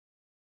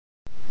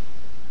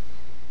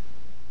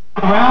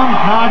Around,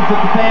 nods at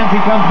the fans, he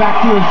comes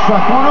back to his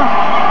corner.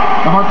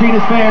 The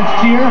Martinez fans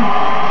cheer,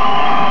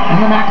 and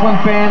the Macklin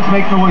fans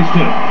make noise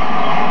too.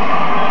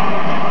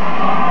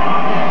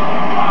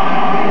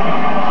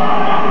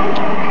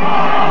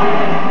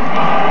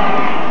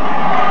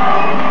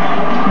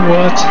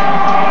 What?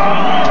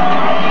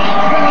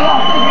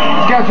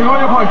 He's catching all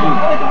your punches.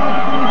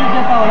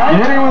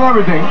 You're hitting with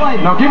everything.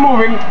 Now keep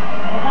moving.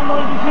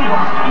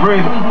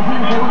 Breathe.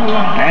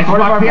 As you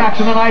watch the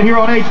action tonight here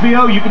on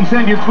HBO, you can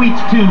send your tweets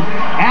to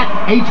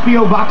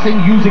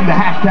 @HBOBoxing using the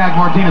hashtag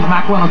Martinez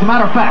Macklin. As a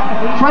matter of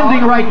fact,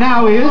 trending right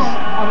now is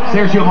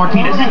Sergio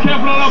Martinez. Be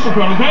careful on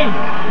uppercut, okay?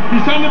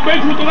 He's trying to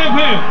bait with the left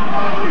hand.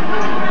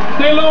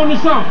 Stay low on the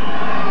stump.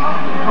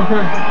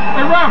 Okay.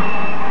 Hey, Ralph.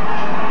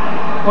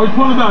 Oh, he's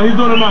pulling down. He's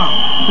doing it now.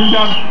 He's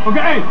got it.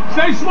 Okay, hey,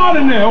 stay smart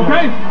in there,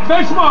 okay?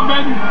 Stay smart,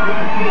 baby.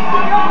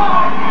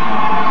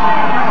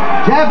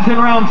 Jabs in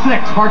round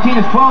 6.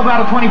 Martinez 12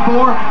 out of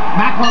 24.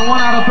 Macklin 1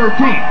 out of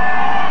 13.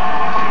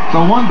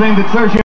 So one thing that Sergio